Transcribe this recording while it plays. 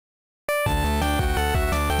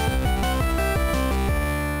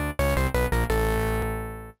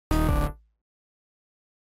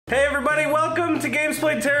everybody, welcome to Games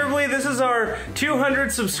Played Terribly. This is our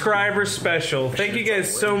 200 subscriber special. Thank you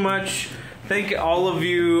guys so much. Thank all of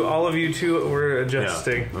you too. We're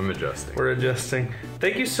adjusting. Yeah, I'm adjusting. We're adjusting.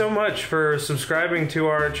 Thank you so much for subscribing to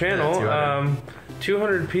our channel. Yeah,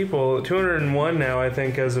 200 people, 201 now, I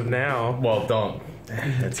think, as of now. Well, don't.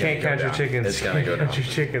 Can't count your chickens. It's gonna go down. Count your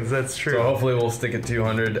chickens. That's true. So hopefully we'll stick at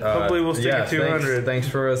 200. Hopefully we'll stick at 200. Thanks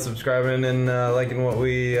for subscribing and liking what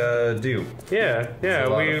we do. Yeah.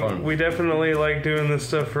 We definitely like doing this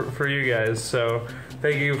stuff for you guys. So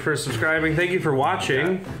thank you for subscribing. Thank you for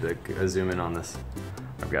watching. Yeah, zoom in on this.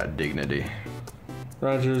 I've got dignity.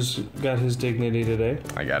 Roger's got his dignity today.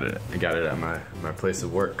 I got it at my place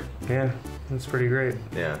of work. Yeah, that's pretty great.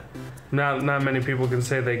 Yeah. Not many people can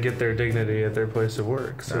say they get their dignity at their place of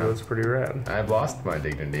work, so it's pretty rad. I've lost my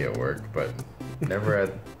dignity at work, but never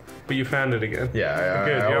at. But you found it again. Yeah,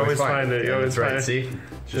 good. You always find it. You always find it. See,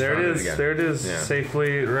 there it is. There it is. Yeah.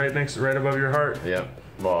 Safely right above your heart. Yep.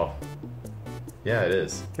 Well. Yeah, it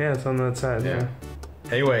is. Yeah, it's on that side. Yeah.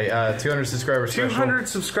 Anyway, 200 subscriber special. 200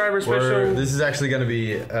 subscriber special. This is actually going to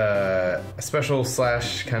be a special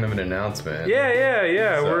 / kind of an announcement.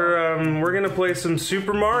 Yeah. So, we're gonna play some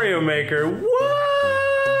Super Mario Maker. Whoa!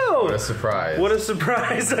 What a surprise! What a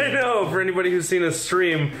surprise! I know. For anybody who's seen us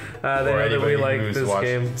stream, they know that we like this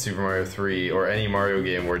game. Super Mario 3 or any Mario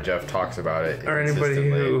game where Jeff talks about it. Or anybody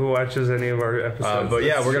who watches any of our episodes. But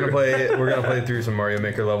yeah, we're gonna play through some Mario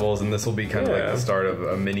Maker levels, and this will be kind of like the start of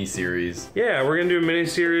a mini series. Yeah, we're gonna do a mini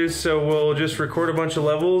series. So we'll just record a bunch of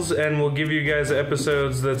levels, and we'll give you guys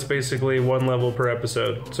episodes. That's basically one level per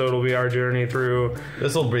episode. So it'll be our journey through.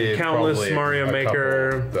 This will be countless Mario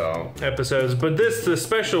Maker episodes, but the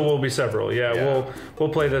special will be several. Yeah, we'll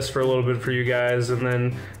play this for a little bit for you guys, and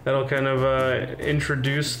then that'll kind of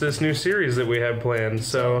introduce this new series that we have planned.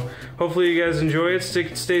 So hopefully you guys enjoy it.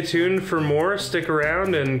 Stay tuned for more. Stick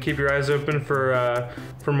around and keep your eyes open for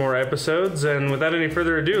more episodes. And without any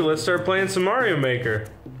further ado, let's start playing some Mario Maker.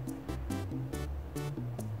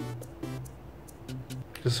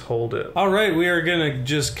 Just hold it. All right, we are gonna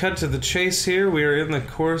just cut to the chase here. We are in the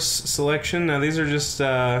course selection. Now these are just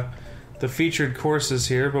the featured courses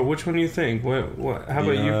here, but which one do you think? How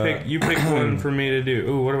about you pick one for me to do?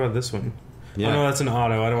 Ooh, what about this one? Yeah. Oh no, that's an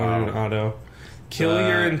auto. I don't want to do an auto. Kill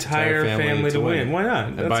your entire family to win. Why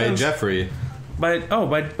not? By Jeffrey. By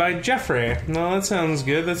Jeffrey. No, that sounds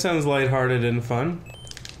good. That sounds lighthearted and fun.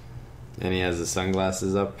 And he has the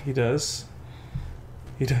sunglasses up. He does.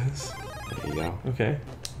 There you go. Okay.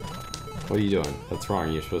 What are you doing? That's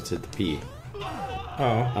wrong. You're supposed to hit the P.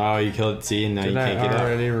 Oh, you killed it, see, and now you can't get out. Did I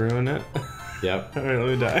already ruin it? Yep. Alright, let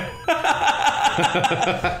me die.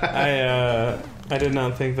 I did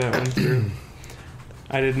not think that one through.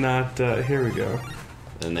 I did not, here we go.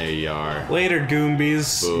 And there you are. Later,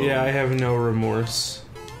 Goombies. Boom. Yeah, I have no remorse.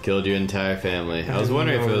 Killed your entire family. I was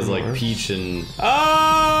wondering if it was like Peach and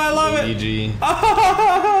I love Luigi. It!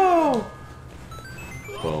 Oh!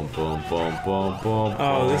 Boom, boom, boom, boom, boom.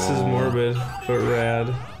 Oh, this is morbid, but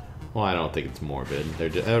rad. Well, I don't think it's morbid. They're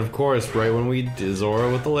just, of course, right when we did Zora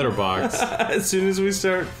with the litter box. As soon as we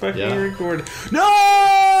start fucking recording.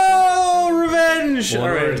 No! Revenge! Well,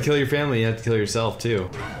 in order to kill your family, you have to kill yourself, too.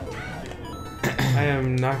 I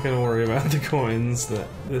am not going to worry about the coins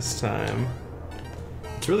this time.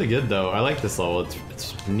 It's really good, though. I like this level.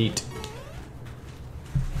 It's neat.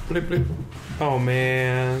 Blip, blip. Oh,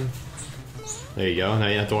 man. There you go. Now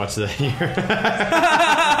you have to watch that here.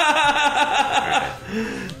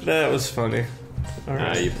 That was funny. All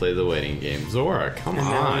right. Now you play the waiting game. Zora, come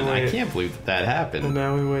on. I can't believe that happened. And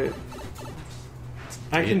now we wait.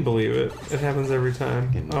 I can believe it. It happens every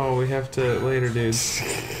time. Oh, we have to later, dude.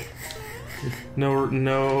 No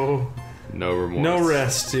remorse. No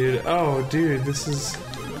rest, dude. Oh, dude, this is...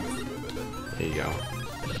 There you go.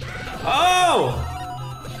 Oh!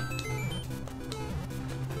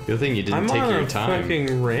 Good thing you didn't take your time. I'm on a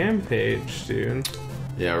fucking rampage, dude.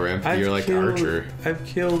 Yeah, rampage. You're like Archer. I've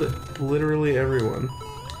killed literally everyone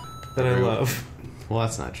that I love. Well,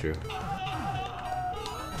 that's not true.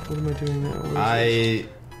 What am I doing now?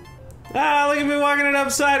 Look at me walking it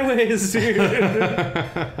up sideways, dude.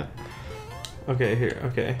 Okay, here.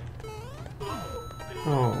 Okay.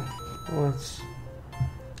 Oh, well,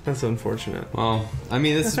 that's unfortunate. Well, I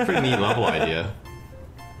mean, this is a pretty neat level idea.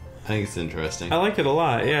 I think it's interesting. I like it a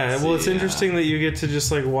lot, yeah. Well, it's interesting that you get to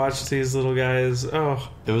just, like, watch these little guys. Oh.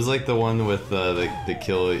 It was like the one with the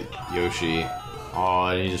kill Yoshi. Oh,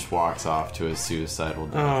 and he just walks off to his suicidal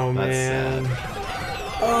death. Oh, That's man.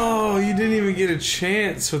 Sad. Oh, you didn't even get a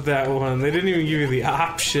chance with that one. They didn't even give you the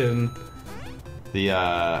option. The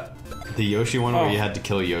Yoshi one where you had to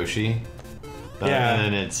kill Yoshi. Yeah.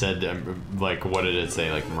 And then it said, like, what did it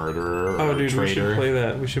say? Like, murderer or Oh, dude, traitor? we should play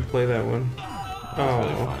that. We should play that one. That's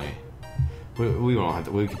really funny. We won't have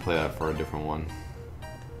to. We could play that for a different one.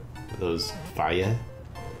 Those fire.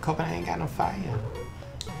 Copenhagen ain't got no fire.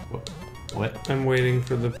 What? I'm waiting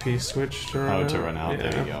for the P switch to run out. Oh, to run out. Yeah.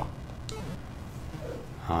 There you go.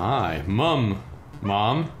 Hi, Mom.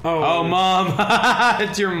 Mom? Oh. Mom.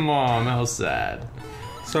 It's your mom. How sad.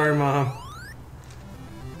 Sorry, Mom.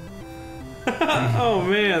 Oh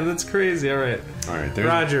man, that's crazy. All right. All right, there's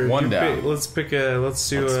Roger, one down. let's pick a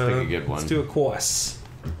pick a good one. Let's do a course.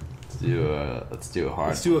 Let's do a hard.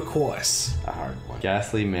 Let's do a course. A hard one.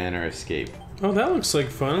 Ghastly Manor Escape. Oh, that looks like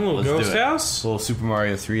fun. A little Let's ghost do it. house. A little Super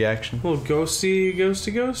Mario 3 action. A little ghosty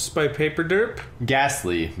ghost by Paper Derp.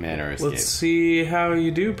 Ghastly Manor Escape. Let's see how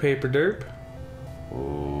you do, Paper Derp.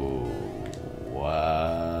 Ooh,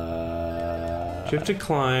 what? You have to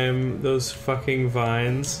climb those fucking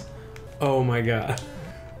vines. Oh my god.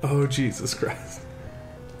 Oh Jesus Christ.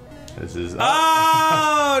 This is.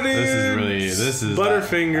 Oh, dude. This is.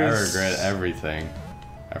 Butterfingers. I regret everything.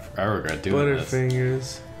 I regret doing this.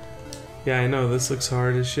 Butterfingers. Yeah, I know. This looks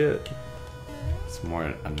hard as shit. It's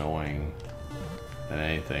more annoying than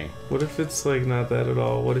anything. What if it's like not that at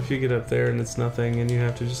all? What if you get up there and it's nothing and you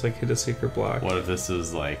have to just like hit a secret block? What if this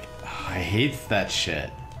is like? I hate that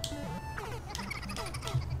shit.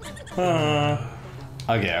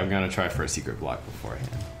 Okay, I'm gonna try for a secret block beforehand.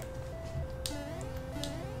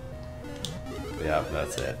 Yeah,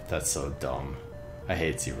 that's it. That's so dumb. I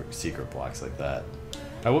hate secret blocks like that.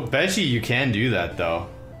 I bet you can do that though.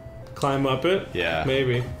 Climb up it? Yeah.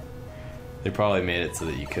 Maybe. They probably made it so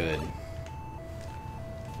that you could.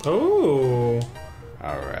 Oh.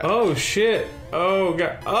 Alright. Oh shit. Oh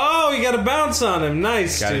god. Oh, you gotta bounce on him.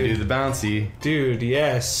 Nice, Gotta dude. do the bouncy. Dude,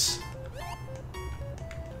 yes.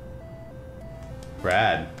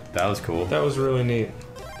 Rad. That was cool. That was really neat.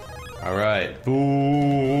 Alright.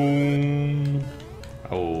 Boom.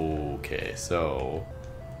 Okay, so.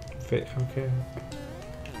 Okay.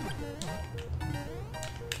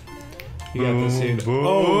 You got this, dude. Boom.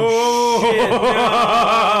 Oh shit!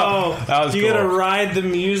 No. That was You cool. gotta ride the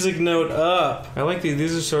music note up. I like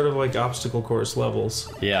these are sort of like obstacle course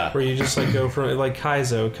levels. Yeah. Where you just like go from like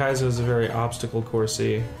Kaizo. Kaizo is a very obstacle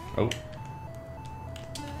coursey. Oh.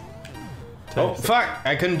 Oh, fuck!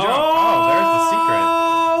 I couldn't jump.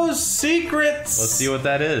 Oh, there's the secret. secrets! Let's see what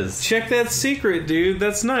that is. Check that secret, dude.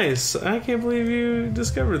 That's nice. I can't believe you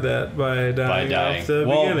discovered that by dying off the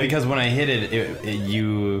beginning. Because when I hit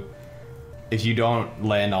it, if you don't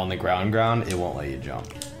land on the ground, it won't let you jump.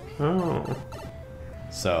 Oh.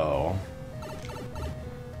 So.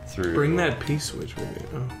 Bring that P switch with you.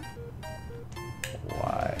 Oh.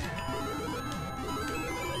 Why?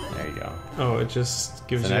 There you go. Oh, it just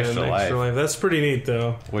gives It's you an an extra extra life. That's pretty neat,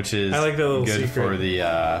 though. Which is I like that little good secret. for the,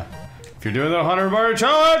 if you're doing the 100-bar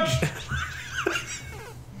challenge!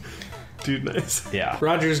 Dude, nice. Yeah.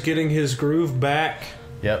 Roger's getting his groove back.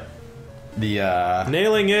 Yep. The,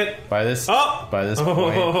 Nailing it. by this Oh! point,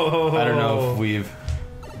 I don't know if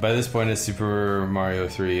by this point, is Super Mario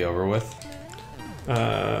 3 over with?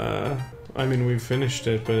 I mean, we've finished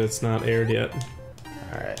it, but it's not aired yet.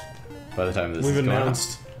 Alright. By the time this We've is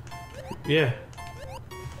announced. Yeah.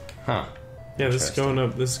 Huh. Yeah, this is going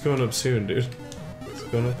up. This is going up soon, dude. It's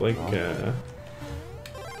going up like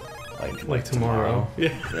like tomorrow.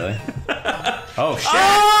 Yeah. Really? Oh shit!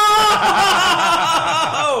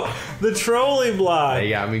 Oh, the trolley block. They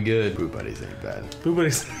got me good. Boo Buddies ain't bad. Boo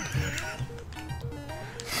Buddies.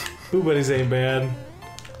 Boo Buddies ain't bad.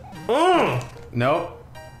 Oh! Nope.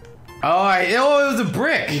 Oh, it was a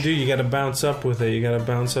brick. You gotta bounce up with it. You gotta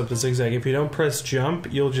bounce up the zigzag. If you don't press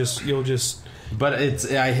jump, you'll just. But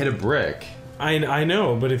I hit a brick. I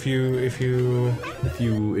know, but if you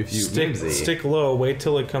stick low, wait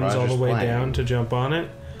till it comes all the way down to jump on it,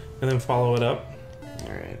 and then follow it up.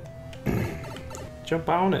 All right. Jump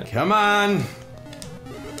on it. Come on.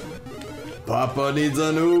 Papa needs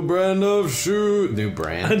a new brand of shoe. New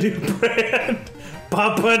brand. A new brand.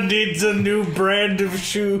 Papa needs a new brand of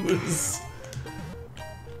shoes.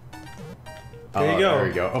 There you go. There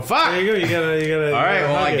we go. Oh fuck! There you go. You gotta. All right.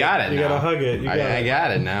 Well, I got it. You gotta hug it. I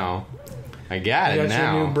got it now. I got it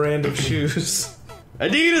now. Your new brand of shoes.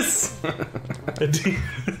 Adidas.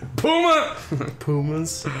 Puma.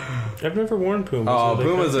 Pumas. I've never worn Pumas. Oh,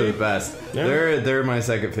 Pumas are the best. Yeah. They're my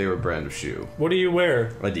second favorite brand of shoe. What do you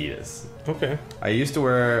wear? Adidas. Okay.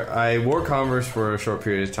 I wore Converse for a short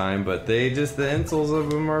period of time, but the insoles of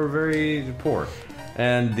them are very poor.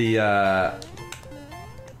 And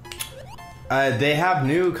They have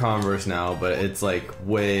new Converse now, but it's like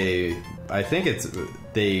way. I think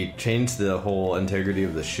they changed the whole integrity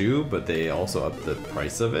of the shoe, but they also upped the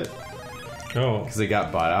price of it. Oh, Because they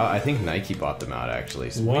got bought out. I think Nike bought them out actually.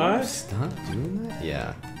 So What? Stop doing that?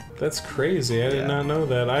 Yeah. that's crazy. I did Yeah. not know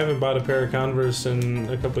that. I haven't bought a pair of Converse in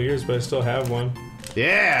a couple of years, but I still have one.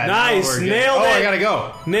 Yeah. Nice, now we're good. nailed Oh, it. I gotta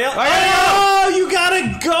go. Nail. I gotta Oh, you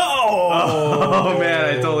gotta go. Oh man,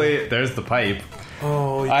 I totally. There's the pipe.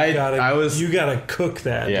 Oh, you I gotta cook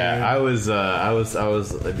that. Yeah, dude. I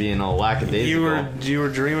was being all lackadaisical. You were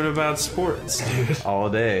dreaming about sports, dude. all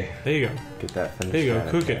day. There you go. Get that finished. There you go.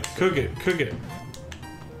 right. Cook it.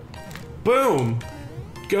 Boom.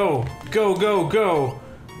 Go.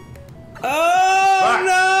 Oh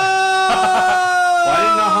no! Well, I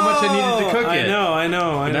didn't know how much I needed to cook it. I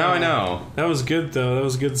know. Now I know. That was good though. That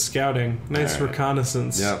was good scouting. Nice All right.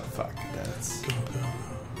 reconnaissance. Yep. Fuck. That's.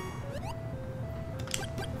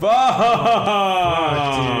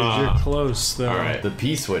 Fuck, dude, you're close though. All right. The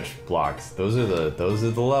P switch blocks. Those are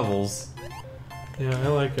the levels. Yeah, I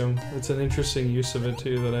like them. It's an interesting use of it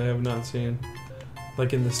too that I have not seen,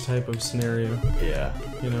 like in this type of scenario. Yeah.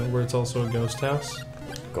 You know, where it's also a ghost house.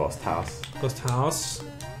 Ghost house. Ghost house.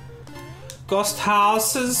 Ghost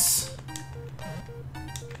houses.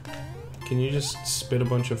 Can you just spit a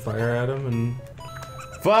bunch of fire at him and?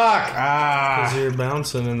 Fuck! Because you're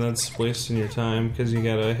bouncing and that's wasting your time because you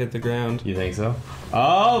gotta hit the ground. You think so?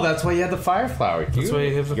 Oh, that's why you had the fire flower. That's why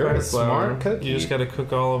you hit the You're fire a flower. smart cookie. You just gotta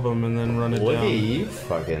cook all of them and then run it Look down. at you,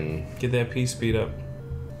 fucking Get that pea speed up.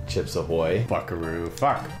 Chips Ahoy. Buckaroo.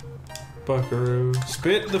 Fuck. Buckaroo.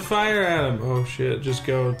 Spit the fire at him. Oh shit, just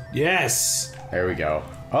go. Yes! There we go.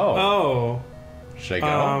 Oh. Oh. Should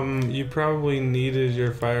I go? You probably needed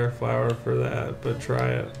your fire flower for that, but try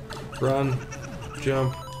it. Run.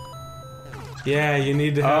 Jump. Yeah, you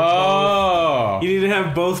need to have both. You need to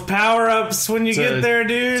have both power-ups when you get there,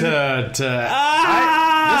 dude. This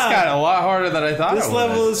got a lot harder than I thought This it would.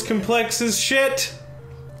 level is complex as shit.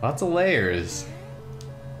 Lots of layers.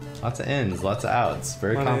 Lots of ins, lots of outs.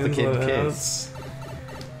 Very Lot of ins, complicated lot of case. outs.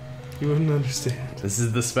 You wouldn't understand. This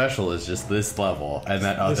is the special, is just this level and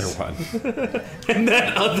that other one. And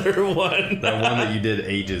that other one. That one that you did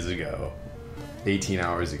ages ago. 18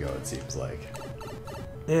 hours ago, it seems like.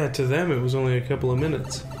 Yeah, to them it was only a couple of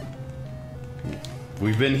minutes.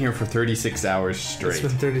 We've been here for 36 hours straight. It's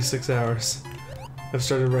been 36 hours. I've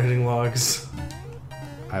started writing logs.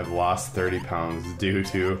 I've lost 30 pounds due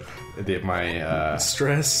to my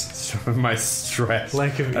Stress. my stress.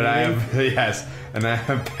 Lack of and I eating. have yes, and I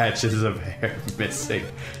have patches of hair missing.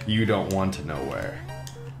 You don't want to know where.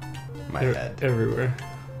 My They're head. everywhere.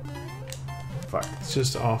 Fuck. It's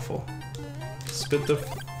just awful. Spit the.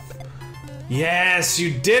 Yes,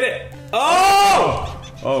 you did it! Oh!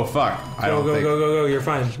 Oh fuck. I Go, don't go, think. go, go, go. You're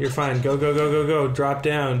fine. You're fine. Go, go, go, go, go. Drop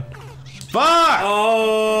down. Fuck!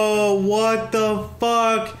 Oh, what the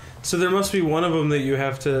fuck? So there must be one of them that you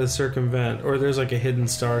have to circumvent, or there's like a hidden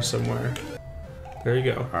star somewhere. There you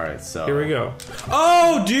go. Alright, so. Here we go.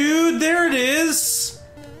 Oh, dude, there it is.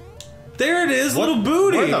 There it is, little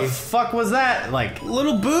booty. Where the fuck was that? Like,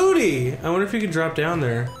 Little booty. I wonder if you could drop down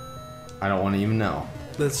there. I don't want to even know.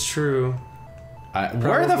 That's true. Where the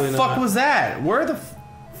Probably fuck not. was that? Where the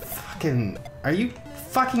fucking. Are you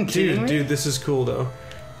fucking kidding me? Dude, this is cool though.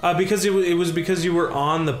 Because it was because you were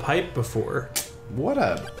on the pipe before. What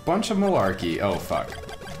a bunch of malarkey. Oh fuck.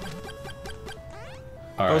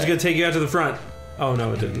 I was gonna take you out to the front. Oh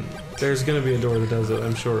no, it didn't. There's gonna be a door that does it.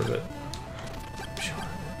 I'm sure of it.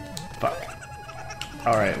 Fuck.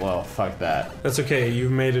 Alright, well, fuck that. That's okay.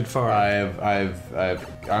 You've made it far.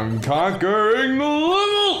 I'm conquering the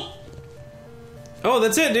level! Oh,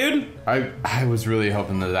 that's it, dude. I was really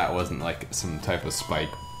hoping that wasn't like some type of spike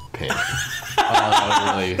pit.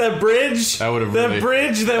 That would really. That bridge. That would've That really-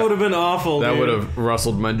 bridge. That would have been awful. That dude. would have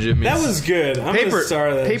rustled my jimmies. That was good. I'm gonna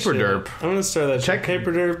star that. Paper shit. derp. I'm gonna star that. Check shit.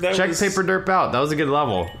 Paper derp. That Check was, paper derp out. That was a good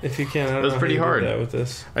level. If you can, I don't was know pretty how you hard. did that with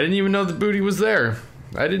this. I didn't even know the booty was there.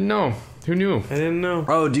 I didn't know. Who knew? I didn't know.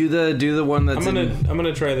 Oh, do the one that's I'm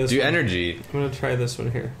gonna try this. do one. energy. I'm gonna try this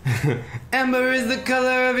one here. Ember is the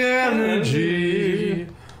color of your energy.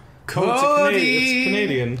 Oh, it's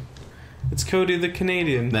Canadian. It's Cody the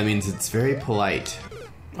Canadian. That means it's very polite.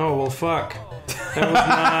 Oh well, fuck.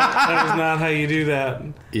 That was not how you do that.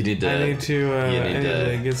 You need to. I need to. you I need need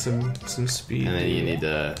to- to get some speed. And then you need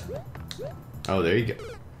to. Oh, there you go.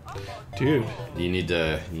 Dude, You need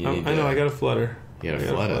to. You need I know. to- I got a flutter. You gotta I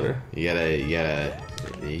got a flutter. flutter. You gotta.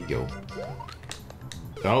 There you go.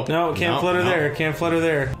 Oh No, can't flutter there. Can't flutter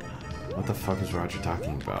there. What the fuck is Roger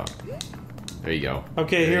talking about? There you go.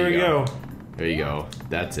 Okay, There here you we go. There you go.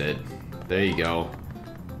 That's it. There you go.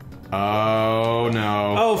 Oh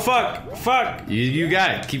no. Oh fuck! Fuck! You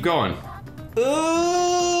got it. Keep going.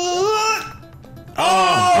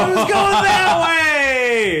 Oh, it was going that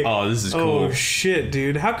way! Oh, this is cool. Oh shit,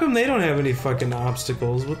 dude. How come they don't have any fucking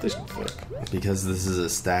obstacles? What the fuck? Because this is a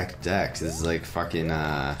stacked deck. This is like fucking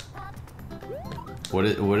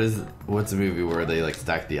what's a movie where they like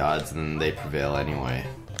stack the odds and then they prevail anyway?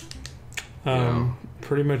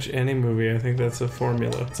 Pretty much any movie. I think that's a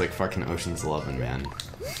formula. It's like fucking Ocean's 11, man.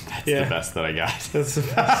 That's Yeah. the best that I got. That's the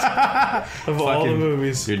best of all the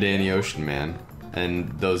movies. You're Danny Ocean, man. And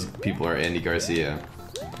those people are Andy Garcia.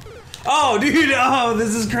 Oh, dude! Oh,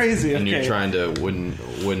 this is crazy. And Okay. you're trying to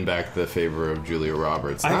win back the favor of Julia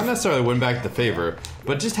Roberts. Not necessarily win back the favor,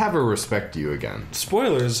 but just have her respect you again.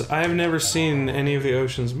 Spoilers. I have never seen any of the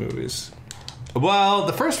Ocean's movies. Well,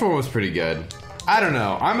 the first one was pretty good. I don't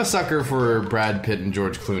know. I'm a sucker for Brad Pitt and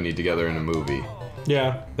George Clooney together in a movie.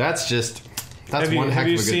 Yeah. That's one heck Have of a good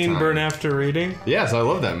you seen time. Burn After Reading? Yes, I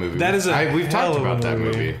love that movie. That is we've talked about that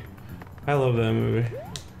movie. I love that movie.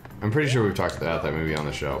 I'm pretty sure we've talked about that movie on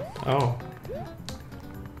the show. Oh.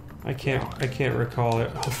 I can't recall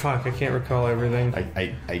it. Oh fuck, I can't recall everything.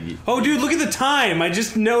 Oh dude, look at the time! I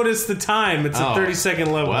just noticed the time. It's a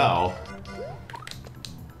 30-second level. Well.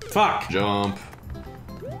 Fuck. Jump.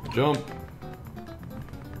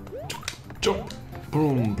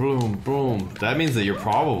 Boom, boom, boom. That means that you're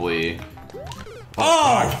probably...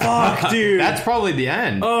 Oh fuck, dude. That's probably the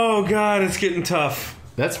end. Oh god, it's getting tough.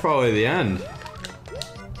 That's probably the end.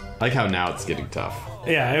 I like how now it's getting tough.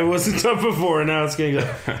 Yeah, it wasn't tough before, now it's getting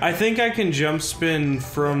tough. I think I can jump spin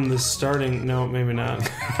from the starting... No, maybe not.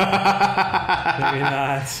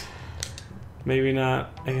 Maybe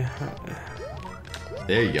not.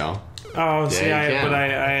 There you go. Oh, see,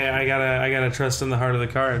 I gotta trust in the heart of the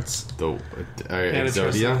cards.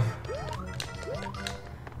 Exodia.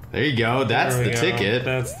 There you go. That's the ticket.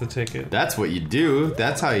 That's the ticket. That's what you do.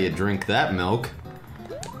 That's how you drink that milk.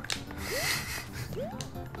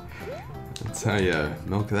 That's how you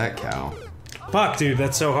milk that cow. Fuck, dude,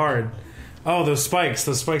 that's so hard. Oh, those spikes.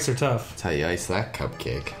 Those spikes are tough. That's how you ice that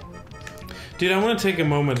cupcake. Dude, I want to take a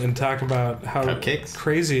moment and talk about how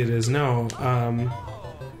crazy it is. No,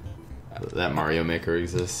 that Mario Maker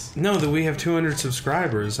exists. No, that we have 200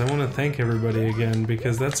 subscribers. I want to thank everybody again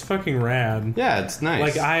because that's fucking rad. Yeah, it's nice.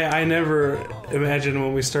 Like, I never imagined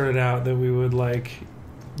when we started out that we would, like,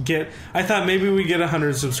 get... I thought maybe we'd get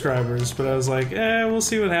 100 subscribers, but I was like, we'll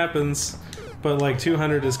see what happens. But, like,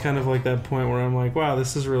 200 is kind of like that point where I'm like, wow,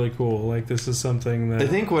 this is really cool. Like, this is something that... I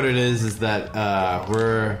think what it is that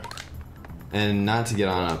we're... And not to get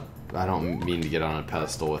on a... I don't mean to get on a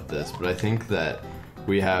pedestal with this, but I think that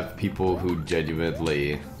we have people who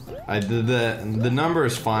genuinely... the number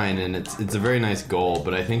is fine, and it's a very nice goal,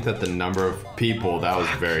 but I think that the number of people, that was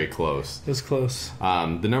very close. It's close.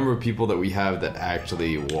 The number of people that we have that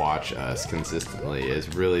actually watch us consistently is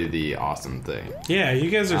really the awesome thing. Yeah, you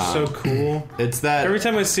guys are so cool. It's that... Every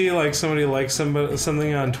time I see, like, somebody likes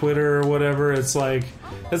something on Twitter or whatever, it's like...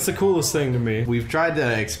 That's the coolest thing to me. We've tried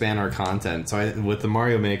to expand our content, so with the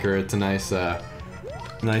Mario Maker, it's a nice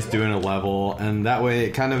doing a level, and that way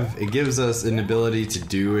it gives us an ability to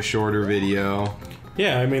do a shorter video.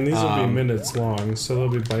 Yeah, I mean, these will be minutes long, so they'll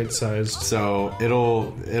be bite-sized. So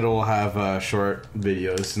it'll have short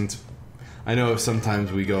videos, since I know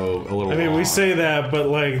sometimes we go a little long. We say that, but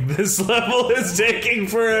like this level is taking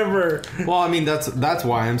forever. Well, I mean, that's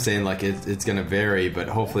why I'm saying like it's gonna vary, but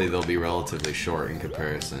hopefully they'll be relatively short in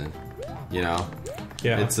comparison. You know?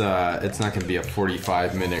 Yeah. It's not gonna be a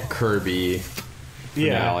 45-minute Kirby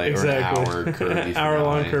finale, exactly. or an hour Kirby finale.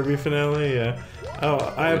 Hour-long Kirby finale, yeah. Oh,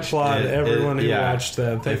 I applaud everyone who watched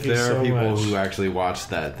that. Thank you so much. If there are people who actually watched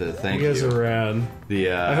that, thank you. You guys are rad.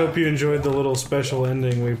 I hope you enjoyed the little special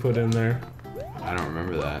ending we put in there. I don't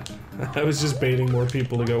remember that. I was just baiting more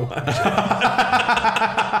people to go watch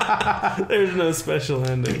it. There's no special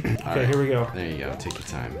ending. Okay, right. Here we go. There you go. Take your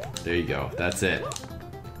time. There you go. That's it.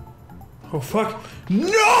 Oh, fuck. No!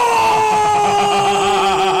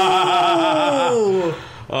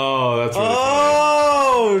 Oh, that's really funny.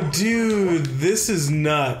 Oh, dude. This is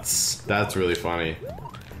nuts. That's really funny.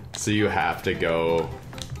 So you have to go...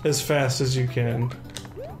 as fast as you can.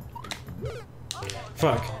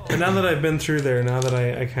 Fuck. And now that I've been through there, now that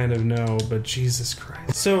I kind of know, but Jesus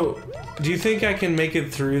Christ. So, do you think I can make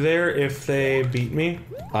it through there if they beat me?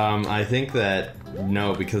 I think that...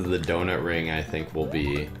 No, because of the donut ring, I think will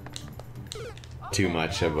be... too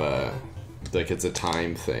much of a... like, it's a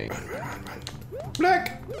time thing. Run.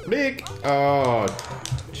 Black! Big! Oh,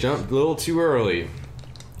 jumped a little too early.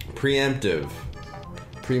 Preemptive.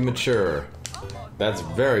 Premature. That's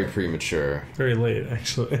very premature. Very late,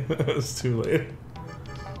 actually. That was too late.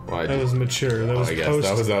 Why? That was mature. That was I guess post.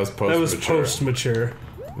 that was post. That was post mature.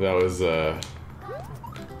 That was the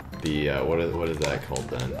what is that called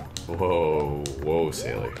then? Whoa,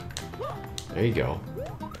 sailor. There you go.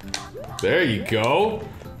 There you go.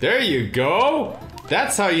 There you go.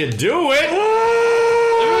 That's how you do it.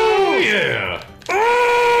 Oh yeah.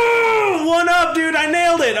 One up, dude! I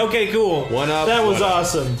nailed it! Okay, cool. One up. That was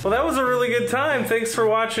awesome. Well, that was a really good time. Thanks for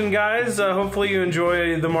watching, guys. Hopefully you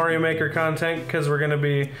enjoy the Mario Maker content, because we're going to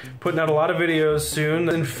be putting out a lot of videos soon.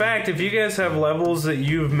 In fact, if you guys have levels that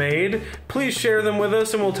you've made, please share them with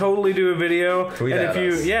us, and we'll totally do a video. Tweet and at if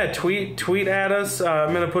you, us. Yeah, tweet at us.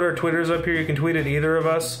 I'm going to put our Twitters up here. You can tweet at either of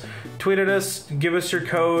us. Tweet at us, give us your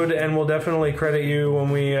code, and we'll definitely credit you when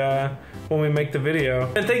we make the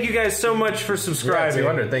video. And thank you guys so much for subscribing. Yeah,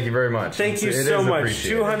 200. Thank you very much. Thank you so much.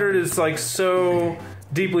 200 is like so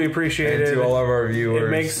deeply appreciated. And to all of our viewers, it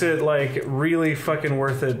makes it like really fucking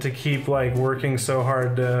worth it to keep like working so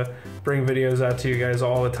hard to bring videos out to you guys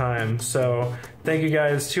all the time. So thank you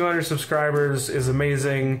guys. 200 subscribers is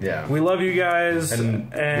amazing. Yeah, we love you guys,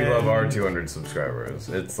 and we love our 200 subscribers.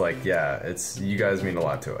 It's like, yeah, it's, you guys mean a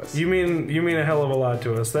lot to us. You mean a hell of a lot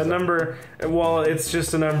to us. That number, while it's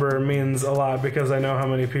just a number, means a lot because I know how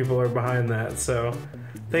many people are behind that. So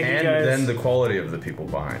thank you guys. And then the quality of the people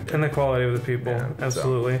behind it. And the quality of the people. Yeah,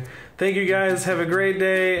 absolutely. So. Thank you guys. Have a great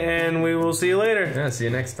day, and we will see you later. Yeah, see you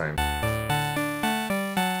next time.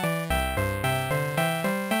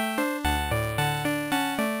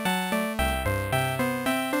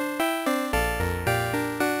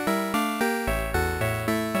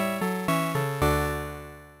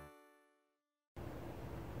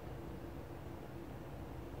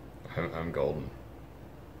 I'm golden.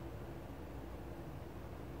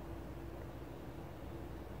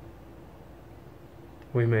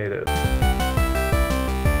 We made it.